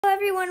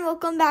everyone,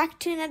 welcome back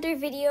to another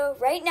video.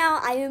 Right now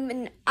I am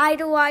in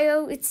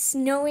Idyllwild. It's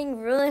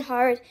snowing really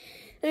hard.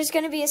 There's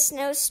gonna be a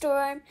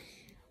snowstorm.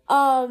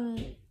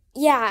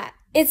 Yeah,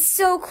 it's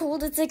so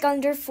cold. It's like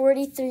under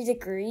 43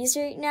 degrees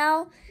right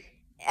now.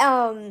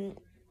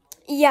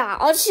 Yeah,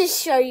 I'll just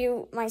show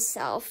you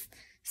myself.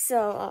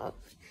 So,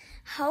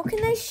 how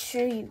can I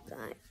show you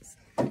guys?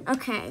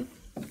 Okay.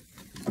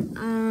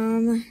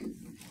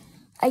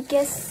 I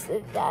guess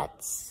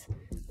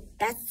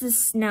that's the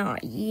snow.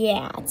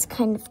 Yeah, it's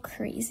kind of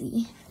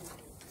crazy.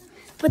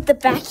 But the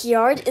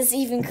backyard is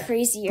even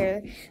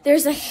crazier.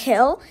 There's a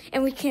hill,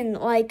 and we can,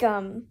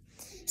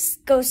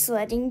 go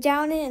sledding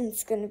down it, and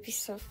it's gonna be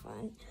so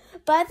fun.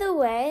 By the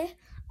way,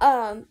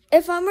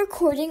 if I'm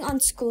recording on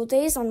school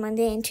days on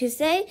Monday and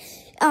Tuesday,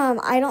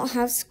 I don't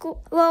have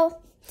school.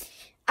 Well,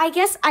 I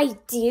guess I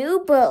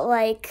do, but,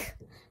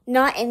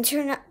 not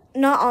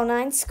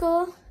online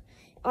school,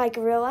 like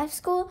real life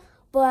school.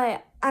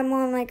 But I'm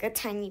on, a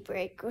tiny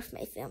break with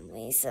my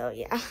family, so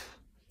yeah.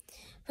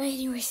 But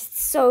anyways,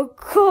 it's so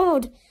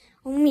cold.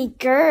 Oh my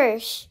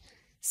gosh.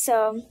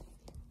 So,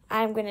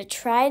 I'm gonna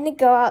try to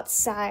go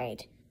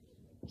outside.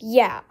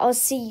 Yeah, I'll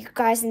see you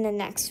guys in the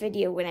next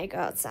video when I go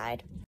outside.